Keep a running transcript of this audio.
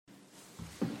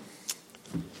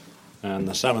And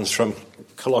the sermon's from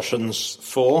Colossians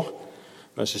 4,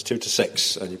 verses 2 to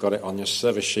 6. And you've got it on your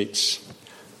service sheets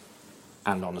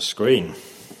and on the screen.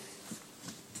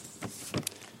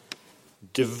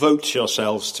 Devote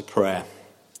yourselves to prayer,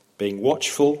 being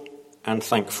watchful and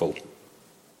thankful.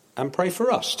 And pray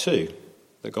for us too,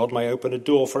 that God may open a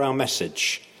door for our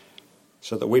message,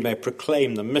 so that we may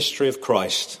proclaim the mystery of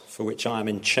Christ, for which I am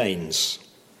in chains.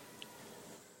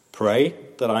 Pray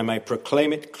that I may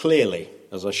proclaim it clearly,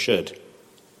 as I should.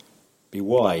 Be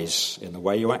wise in the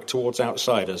way you act towards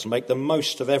outsiders. Make the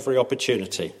most of every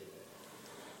opportunity.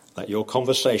 Let your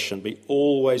conversation be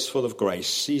always full of grace,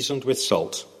 seasoned with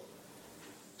salt,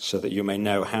 so that you may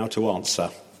know how to answer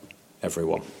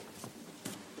everyone.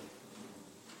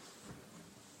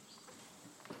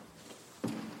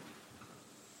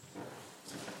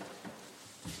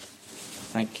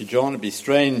 Thank you, John. It'd be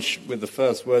strange with the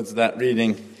first words of that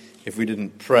reading if we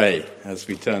didn't pray as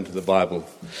we turn to the Bible.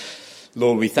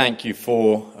 Lord, we thank you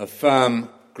for a firm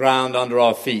ground under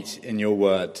our feet in your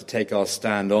word to take our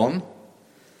stand on.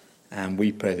 And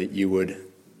we pray that you would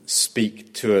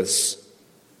speak to us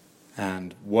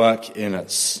and work in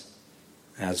us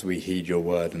as we heed your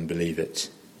word and believe it.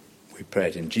 We pray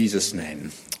it in Jesus'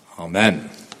 name. Amen.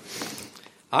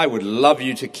 I would love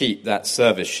you to keep that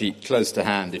service sheet close to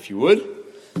hand, if you would,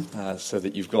 so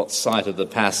that you've got sight of the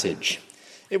passage.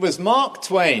 It was Mark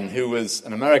Twain, who was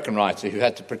an American writer, who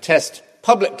had to protest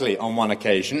publicly on one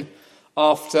occasion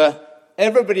after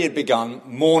everybody had begun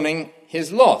mourning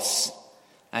his loss.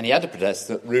 And he had to protest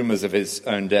that rumours of his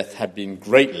own death had been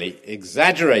greatly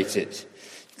exaggerated.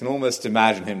 You can almost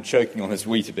imagine him choking on his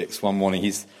Weetabix one morning.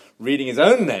 He's reading his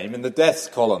own name in the deaths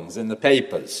columns in the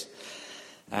papers.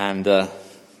 And a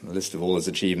list of all his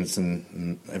achievements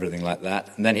and everything like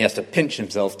that. And then he has to pinch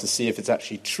himself to see if it's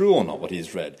actually true or not what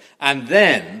he's read. And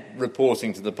then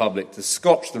reporting to the public to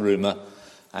scotch the rumour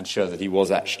and show that he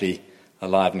was actually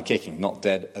alive and kicking, not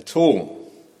dead at all.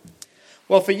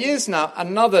 Well, for years now,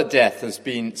 another death has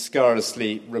been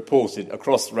scurrilously reported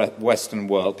across the Western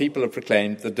world. People have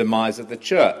proclaimed the demise of the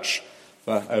church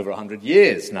for over 100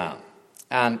 years now.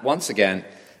 And once again,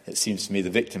 it seems to me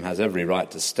the victim has every right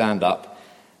to stand up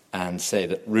and say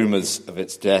that rumours of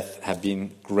its death have been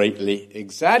greatly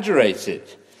exaggerated.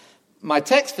 My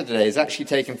text for today is actually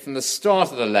taken from the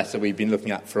start of the letter we've been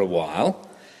looking at for a while,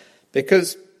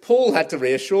 because Paul had to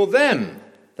reassure them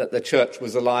that the church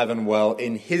was alive and well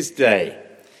in his day.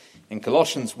 In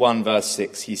Colossians 1 verse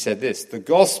 6 he said this: "The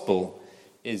gospel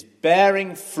is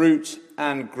bearing fruit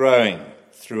and growing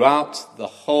throughout the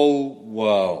whole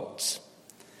world."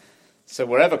 So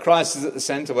wherever Christ is at the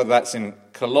centre, whether that's in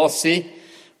Colossae,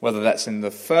 whether that's in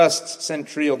the 1st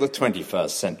century or the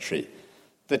 21st century,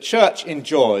 the church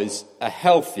enjoys a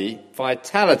healthy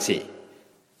vitality.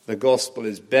 The gospel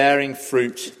is bearing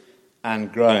fruit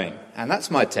and growing. And that's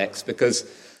my text, because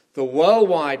the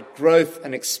worldwide growth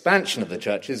and expansion of the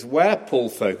church is where Paul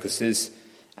focuses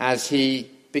as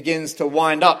he begins to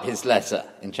wind up his letter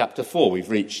in chapter 4 we've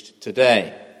reached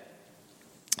today.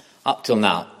 Up till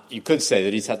now, you could say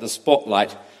that he's had the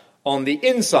spotlight on the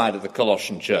inside of the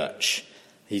Colossian church.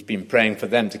 He's been praying for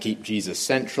them to keep Jesus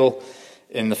central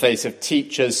in the face of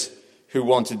teachers who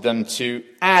wanted them to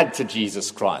add to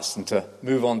Jesus Christ and to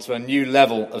move on to a new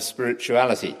level of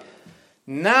spirituality.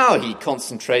 Now he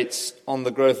concentrates on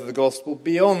the growth of the gospel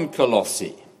beyond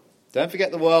Colossae. Don't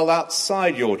forget the world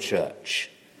outside your church.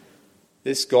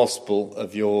 This gospel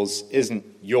of yours isn't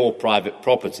your private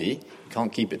property. You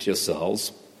can't keep it to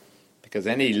yourselves, because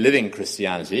any living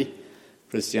Christianity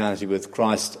with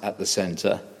Christ at the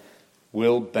centre,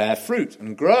 will bear fruit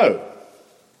and grow.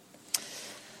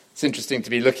 It's interesting to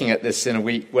be looking at this in a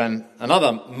week when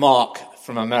another Mark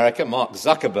from America, Mark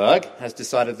Zuckerberg, has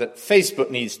decided that Facebook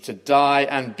needs to die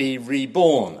and be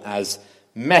reborn as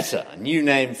Meta, a new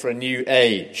name for a new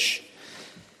age.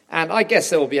 And I guess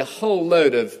there will be a whole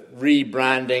load of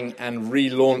rebranding and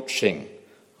relaunching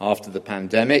after the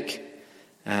pandemic,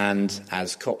 and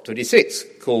as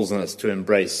COP26 calls on us to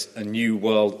embrace a new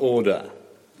world order.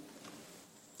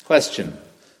 Question: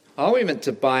 are we meant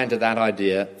to buy into that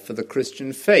idea for the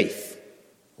Christian faith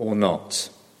or not?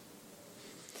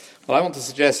 Well, I want to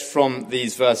suggest from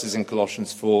these verses in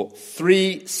Colossians 4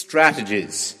 3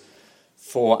 strategies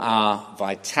for our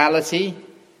vitality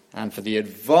and for the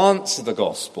advance of the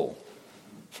gospel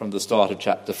from the start of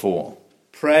chapter 4.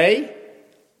 Pray,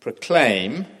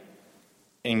 proclaim,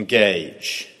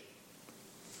 engage.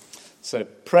 So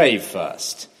pray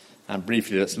first. And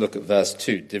briefly, let's look at verse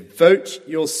 2. Devote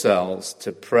yourselves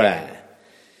to prayer,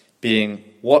 being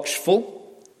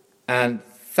watchful and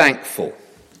thankful.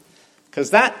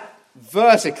 Because that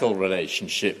vertical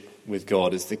relationship with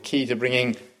God is the key to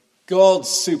bringing God's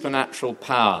supernatural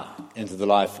power into the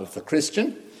life of the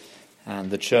Christian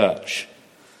and the church.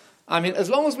 I mean, as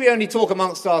long as we only talk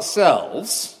amongst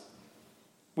ourselves,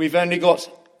 we've only got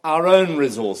our own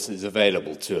resources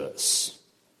available to us.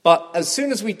 But as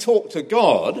soon as we talk to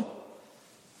God,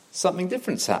 something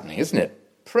different's happening, isn't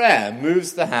it? Prayer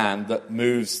moves the hand that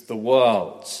moves the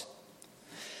world.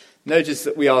 Notice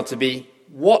that we are to be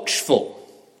watchful.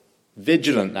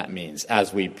 Vigilant, that means,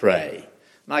 as we pray.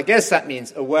 And I guess that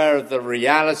means aware of the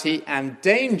reality and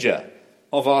danger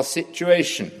of our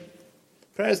situation.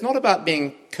 Prayer is not about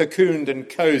being cocooned and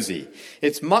cozy.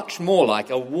 It's much more like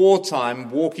a wartime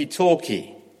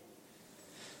walkie-talkie.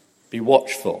 Be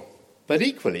watchful. But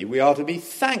equally, we are to be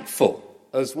thankful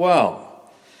as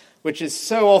well, which is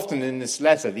so often in this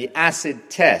letter the acid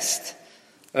test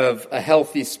of a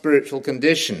healthy spiritual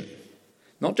condition.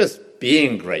 Not just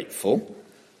being grateful,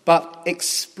 but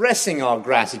expressing our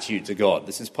gratitude to God.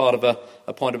 This is part of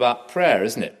a point about prayer,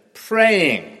 isn't it?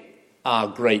 Praying our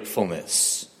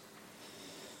gratefulness.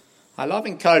 I love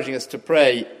encouraging us to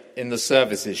pray in the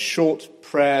services, short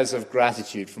prayers of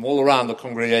gratitude from all around the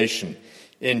congregation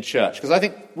in church, because I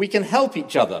think we can help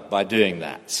each other by doing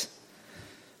that.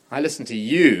 I listen to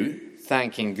you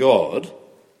thanking God,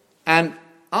 and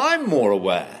I'm more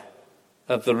aware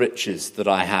of the riches that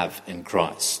I have in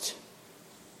Christ.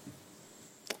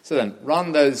 So then,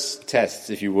 run those tests,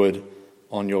 if you would,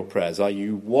 on your prayers. Are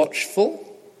you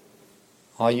watchful?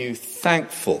 Are you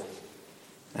thankful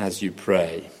as you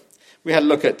pray? We had a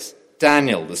look at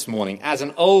Daniel this morning as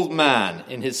an old man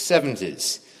in his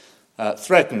 70s,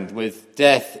 threatened with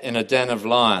death in a den of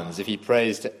lions if he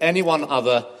prays to anyone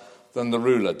other than the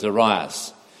ruler,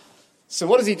 Darius. So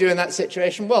what does he do in that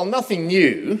situation? Well, nothing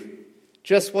new,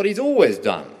 just what he's always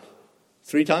done.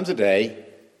 3 times a day,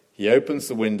 he opens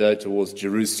the window towards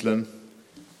Jerusalem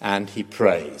and he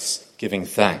prays, giving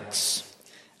thanks.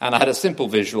 And I had a simple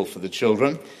visual for the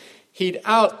children. He'd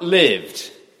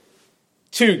outlived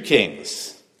 2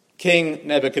 kings, King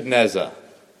Nebuchadnezzar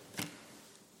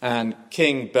and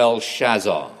King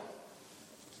Belshazzar.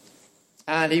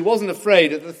 And he wasn't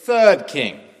afraid of the 3rd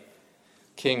king,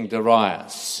 King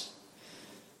Darius,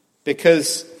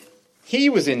 because he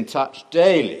was in touch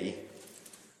daily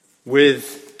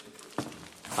with,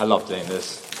 I love doing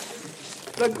this,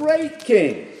 the great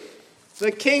king,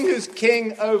 the king who's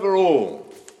king over all,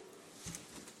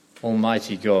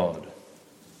 Almighty God.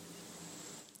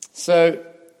 So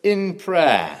in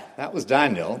prayer, that was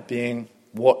Daniel being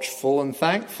watchful and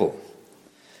thankful.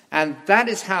 And that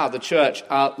is how the church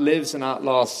outlives and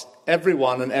outlasts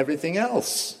everyone and everything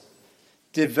else.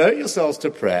 Devote yourselves to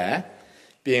prayer,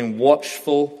 being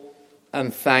watchful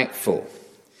and thankful.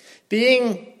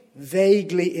 Being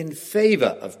vaguely in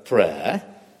favour of prayer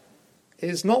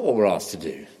is not what we're asked to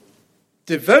do.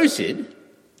 Devoted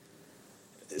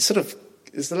sort of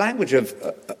is the language of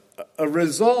a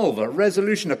resolve, a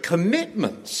resolution, a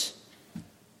commitment.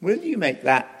 Will you make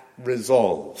that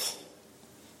resolve?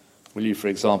 Will you, for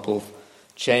example,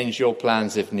 change your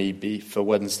plans if need be for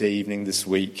Wednesday evening this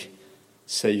week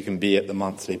so you can be at the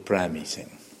monthly prayer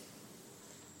meeting?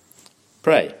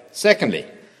 Pray. Secondly,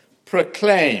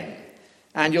 proclaim.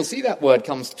 And you'll see that word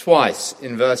comes twice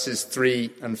in verses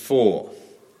 3 and 4.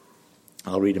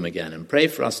 I'll read them again. And pray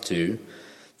for us too,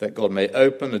 that God may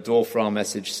open the door for our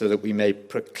message so that we may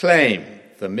proclaim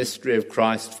the mystery of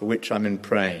Christ for which I'm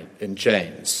in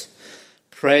chains.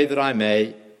 Pray that I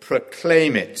may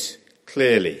proclaim it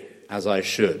clearly as I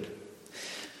should.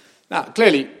 Now,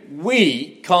 clearly,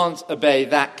 we can't obey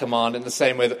that command in the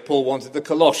same way that Paul wanted the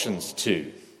Colossians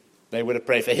to. They were to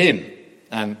pray for him,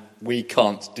 and we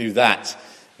can't do that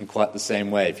in quite the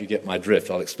same way. If you get my drift,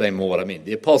 I'll explain more what I mean.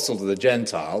 The apostle to the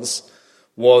Gentiles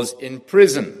was in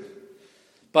prison,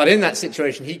 but in that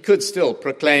situation, he could still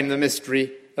proclaim the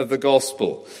mystery of the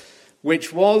gospel,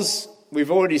 which was,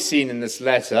 we've already seen in this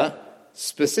letter,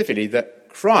 specifically that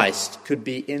Christ could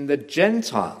be in the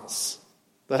Gentiles,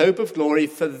 the hope of glory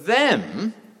for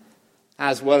them,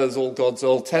 as well as all God's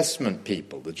Old Testament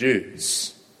people, the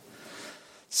Jews.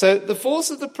 So the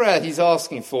force of the prayer he's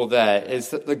asking for there is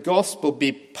that the gospel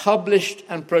be published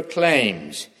and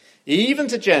proclaimed, even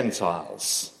to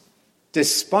Gentiles,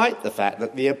 despite the fact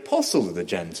that the apostle of the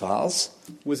Gentiles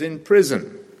was in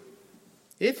prison.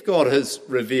 If God has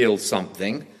revealed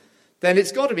something, then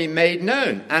it's got to be made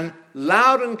known and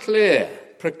loud and clear,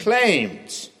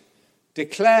 proclaimed,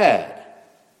 declared.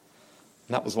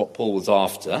 And that was what Paul was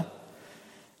after,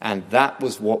 and that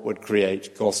was what would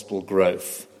create gospel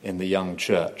growth in the young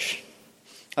church.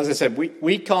 As I said,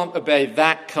 we can't obey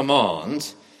that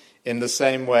command in the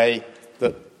same way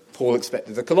that Paul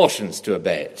expected the Colossians to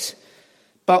obey it.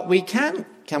 But we can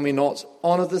can we not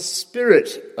honour the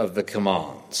spirit of the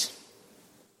command?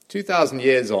 2,000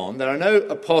 years on, there are no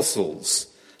apostles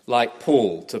like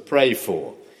Paul to pray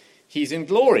for. He's in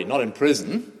glory, not in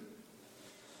prison,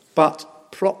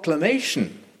 but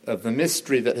proclamation of the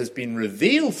mystery that has been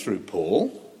revealed through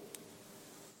Paul,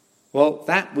 well,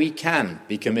 that we can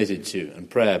be committed to and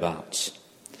pray about.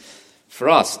 For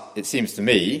us, it seems to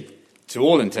me, to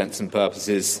all intents and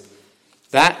purposes,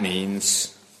 that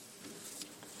means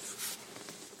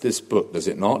this book, does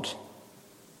it not?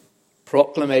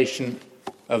 Proclamation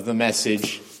of the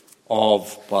message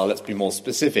of, well, let's be more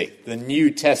specific, the New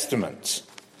Testament.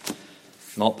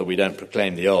 Not that we don't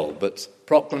proclaim the Old, but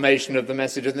proclamation of the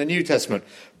message of the New Testament.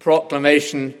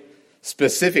 Proclamation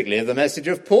specifically of the message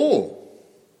of Paul,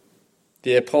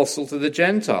 the apostle to the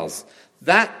Gentiles.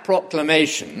 That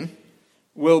proclamation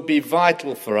will be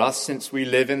vital for us since we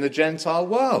live in the Gentile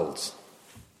world.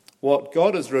 What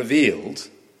God has revealed,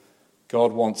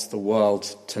 God wants the world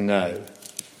to know.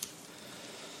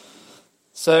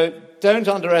 So don't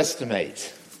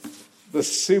underestimate the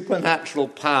supernatural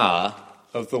power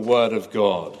of the Word of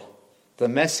God. The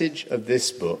message of this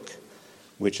book,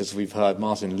 which, as we've heard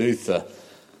Martin Luther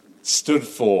stood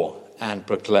for and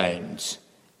proclaimed,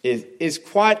 is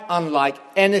quite unlike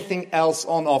anything else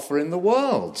on offer in the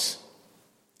world.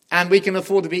 And we can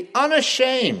afford to be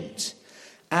unashamed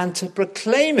and to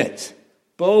proclaim it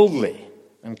boldly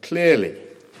and clearly.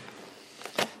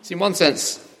 See, in one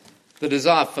sense, the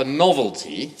desire for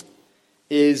novelty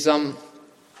is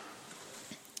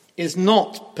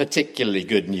not particularly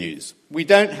good news. We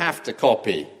don't have to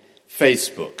copy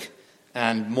Facebook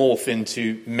and morph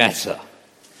into Meta.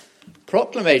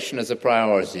 Proclamation as a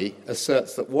priority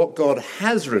asserts that what God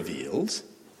has revealed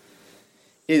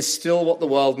is still what the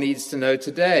world needs to know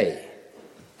today.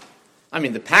 I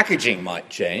mean, the packaging might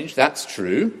change, that's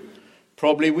true.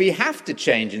 Probably we have to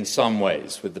change in some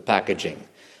ways with the packaging.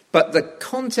 But the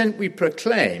content we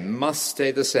proclaim must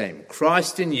stay the same.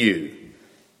 Christ in you,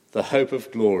 the hope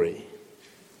of glory.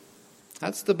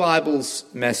 That's the Bible's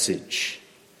message.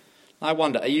 I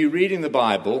wonder, are you reading the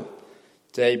Bible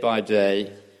day by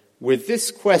day with this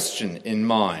question in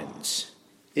mind?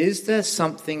 Is there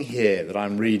something here that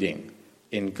I'm reading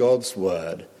in God's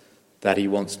word that he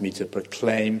wants me to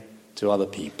proclaim to other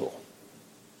people?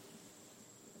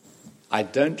 I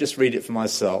don't just read it for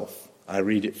myself, I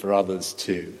read it for others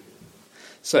too.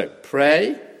 So,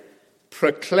 pray,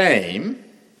 proclaim,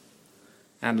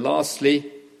 and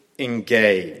lastly,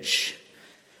 engage.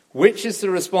 Which is the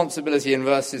responsibility in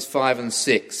verses 5 and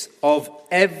 6 of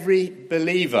every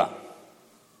believer?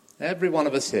 Every one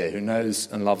of us here who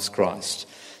knows and loves Christ.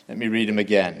 Let me read them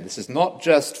again. This is not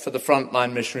just for the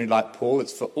frontline missionary like Paul,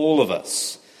 it's for all of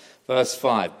us. Verse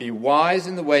 5, be wise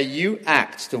in the way you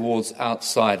act towards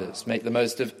outsiders. Make the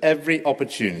most of every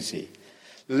opportunity.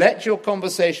 Let your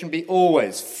conversation be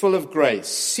always full of grace,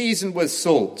 seasoned with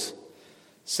salt,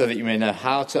 so that you may know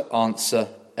how to answer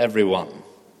everyone.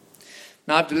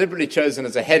 Now, I've deliberately chosen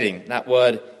as a heading that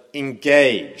word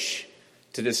engage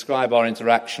to describe our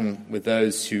interaction with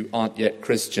those who aren't yet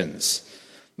Christians.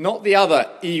 Not the other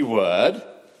E word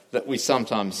that we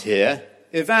sometimes hear,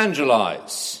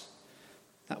 evangelize.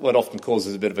 That word often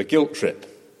causes a bit of a guilt trip,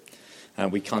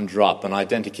 and we conjure up an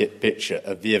identikit picture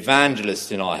of the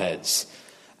evangelist in our heads.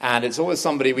 And it's always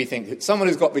somebody we think, someone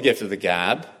who's got the gift of the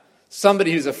gab,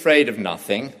 somebody who's afraid of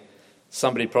nothing,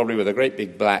 somebody probably with a great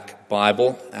big black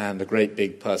Bible and a great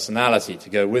big personality to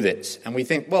go with it. And we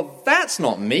think, well, that's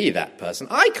not me, that person.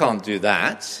 I can't do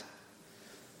that.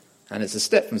 And it's a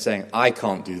step from saying, I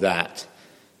can't do that,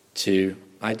 to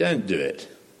I don't do it.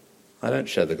 I don't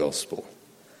share the gospel.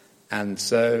 And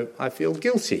so I feel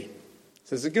guilty.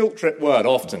 So it's a guilt trip word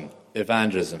often,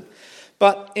 evangelism.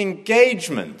 But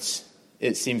engagement,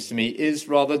 it seems to me, is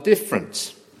rather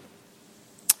different.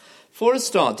 For a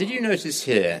start, did you notice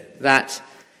here that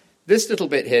this little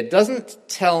bit here doesn't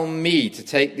tell me to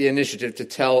take the initiative to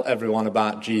tell everyone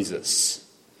about Jesus?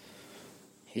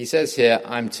 He says here,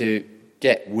 I'm to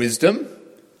get wisdom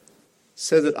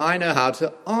so that I know how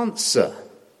to answer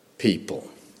people.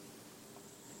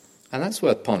 And that's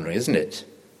worth pondering, isn't it?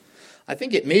 I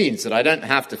think it means that I don't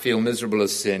have to feel miserable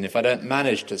as sin if I don't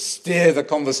manage to steer the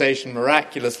conversation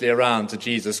miraculously around to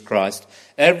Jesus Christ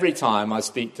every time I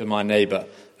speak to my neighbour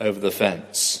over the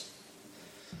fence.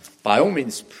 By all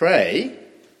means, pray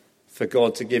for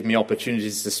God to give me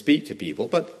opportunities to speak to people,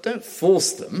 but don't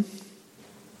force them.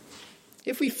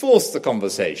 If we force the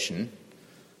conversation,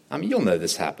 I mean, you'll know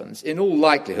this happens. In all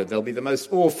likelihood, there'll be the most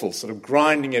awful sort of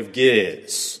grinding of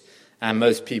gears, and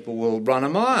most people will run a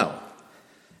mile.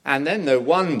 And then, no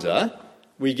wonder,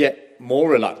 we get more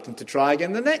reluctant to try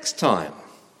again the next time.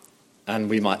 And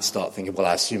we might start thinking, well,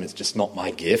 I assume it's just not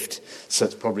my gift, so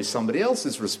it's probably somebody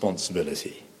else's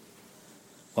responsibility.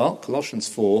 Well, Colossians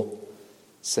 4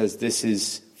 says this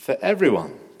is for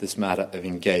everyone, this matter of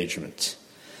engagement.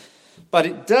 But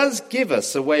it does give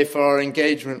us a way for our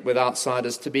engagement with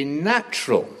outsiders to be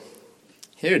natural.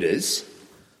 Here it is.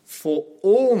 For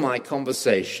all my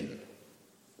conversation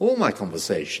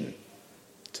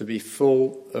to be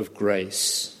full of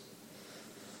grace,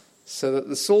 so that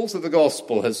the salt of the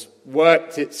gospel has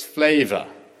worked its flavour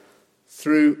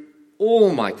through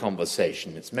all my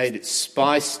conversation. It's made it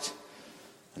spiced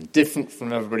and different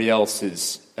from everybody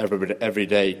else's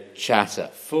everyday chatter,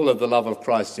 full of the love of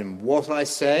Christ in what I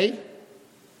say,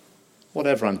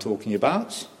 whatever I'm talking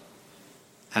about,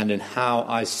 and in how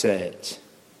I say it.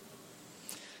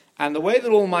 And the way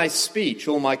that all my speech,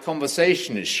 all my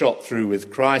conversation is shot through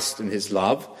with Christ and his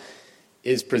love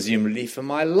is presumably for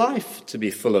my life to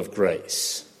be full of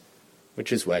grace,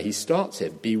 which is where he starts here.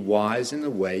 Be wise in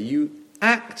the way you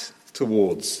act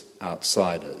towards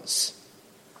outsiders.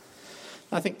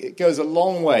 I think it goes a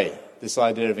long way, this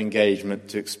idea of engagement,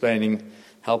 to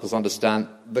help us understand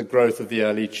the growth of the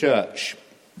early church.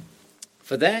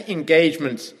 For their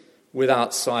engagement with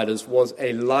outsiders was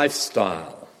a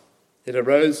lifestyle. It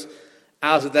arose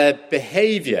out of their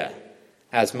behaviour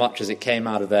as much as it came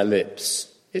out of their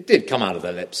lips. It did come out of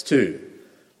their lips too,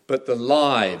 but the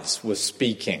lives were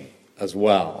speaking as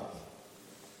well.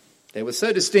 They were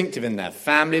so distinctive in their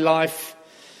family life,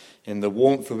 in the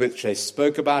warmth with which they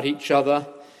spoke about each other,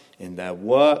 in their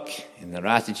work, in their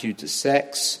attitude to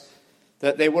sex,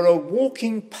 that they were a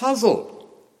walking puzzle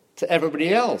to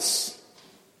everybody else.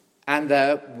 And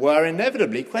there were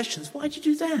inevitably questions, why'd you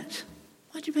do that?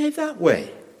 Why'd you behave that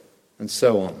way? And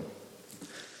so on.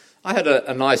 I had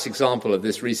a nice example of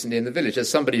this recently in the village. As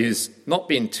somebody who's not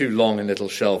been too long in Little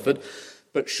Shelford,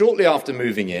 but shortly after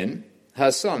moving in,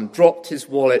 her son dropped his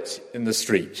wallet in the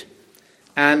street.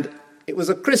 And it was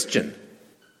a Christian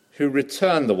who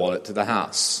returned the wallet to the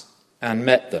house and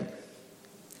met them.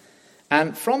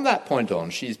 And from that point on,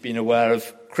 she's been aware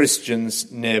of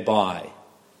Christians nearby.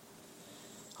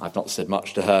 I've not said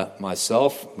much to her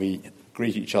myself. We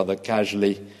greet each other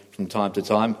casually from time to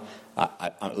time.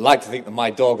 I like to think that my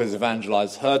dog has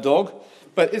evangelized her dog,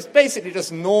 but it's basically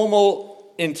just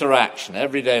normal interaction,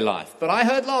 everyday life. But I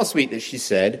heard last week that she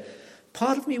said,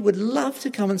 part of me would love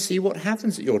to come and see what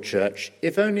happens at your church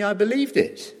if only I believed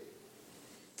it.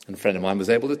 And a friend of mine was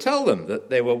able to tell them that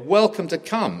they were welcome to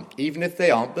come, even if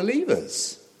they aren't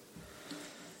believers.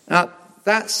 Now,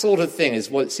 that sort of thing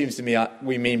is what it seems to me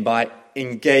we mean by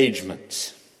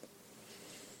engagement.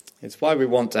 It's why we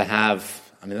want to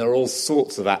have, there are all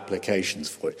sorts of applications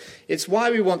for it. It's why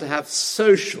we want to have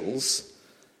socials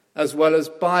as well as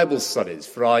Bible studies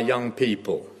for our young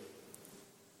people,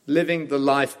 living the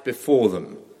life before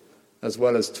them as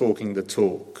well as talking the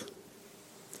talk.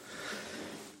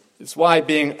 It's why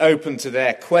being open to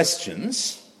their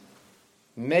questions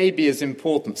may be as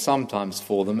important sometimes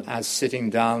for them as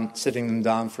sitting them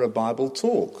down for a Bible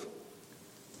talk.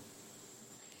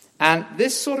 And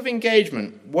this sort of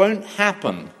engagement won't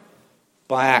happen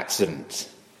by accident.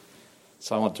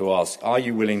 So I want to ask, are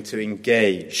you willing to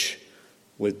engage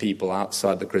with people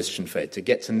outside the Christian faith, to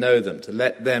get to know them, to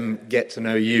let them get to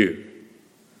know you?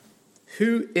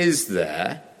 Who is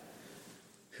there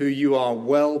who you are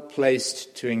well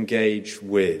placed to engage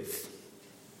with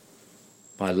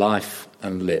by life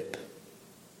and lip?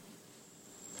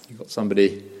 You've got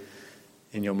somebody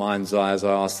in your mind's eye as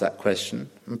I ask that question,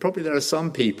 and probably there are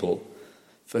some people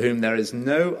for whom there is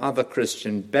no other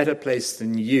Christian better placed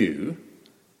than you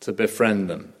to befriend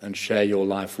them and share your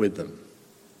life with them.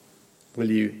 Will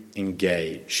you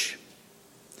engage?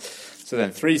 So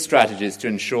then, 3 strategies to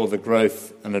ensure the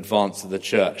growth and advance of the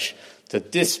church, to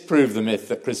disprove the myth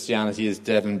that Christianity is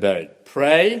dead and buried.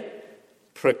 Pray,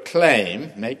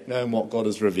 proclaim, make known what God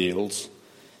has revealed,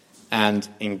 and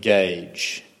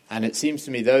engage. And it seems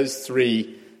to me those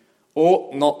 3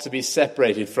 ought not to be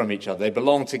separated from each other. They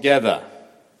belong together.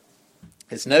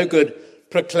 It's no good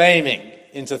proclaiming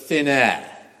into thin air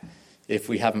if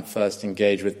we haven't first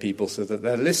engaged with people so that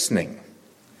they're listening.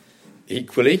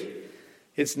 Equally,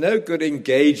 it's no good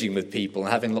engaging with people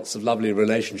and having lots of lovely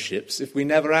relationships if we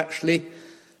never actually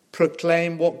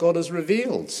proclaim what God has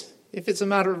revealed. If it's a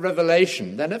matter of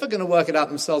revelation, they're never going to work it out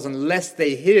themselves unless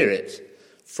they hear it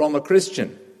from a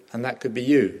Christian, and that could be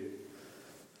you.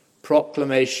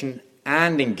 Proclamation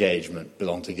and engagement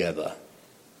belong together.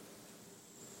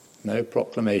 No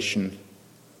proclamation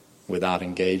without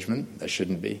engagement. There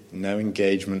shouldn't be. No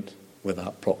engagement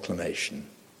without proclamation.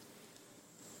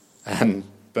 And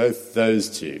both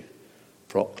those 2,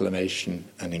 proclamation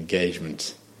and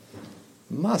engagement,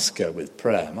 must go with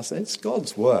prayer. It's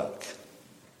God's work.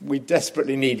 We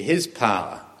desperately need his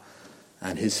power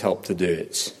and his help to do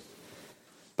it.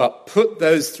 But put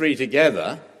those three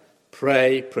together,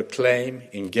 pray, proclaim,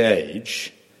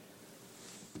 engage,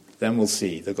 then we'll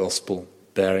see the gospel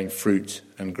bearing fruit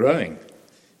and growing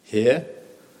here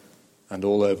and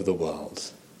all over the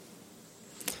world.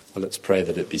 Well, let's pray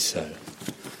that it be so.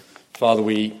 Father,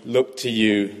 we look to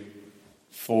you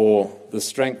for the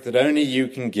strength that only you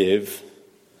can give,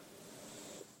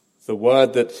 the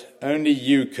word that only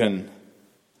you can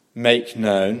make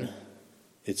known.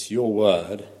 It's your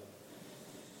word.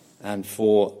 And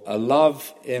for a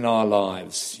love in our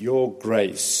lives, your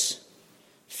grace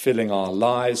filling our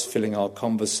lives, filling our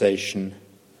conversation,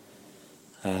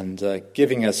 and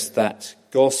giving us that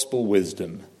gospel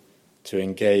wisdom to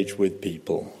engage with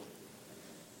people.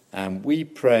 And we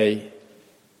pray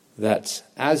that,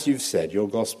 as you've said, your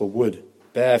gospel would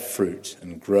bear fruit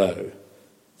and grow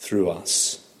through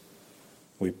us.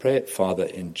 We pray it, Father,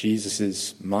 in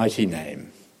Jesus' mighty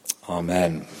name.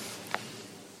 Amen.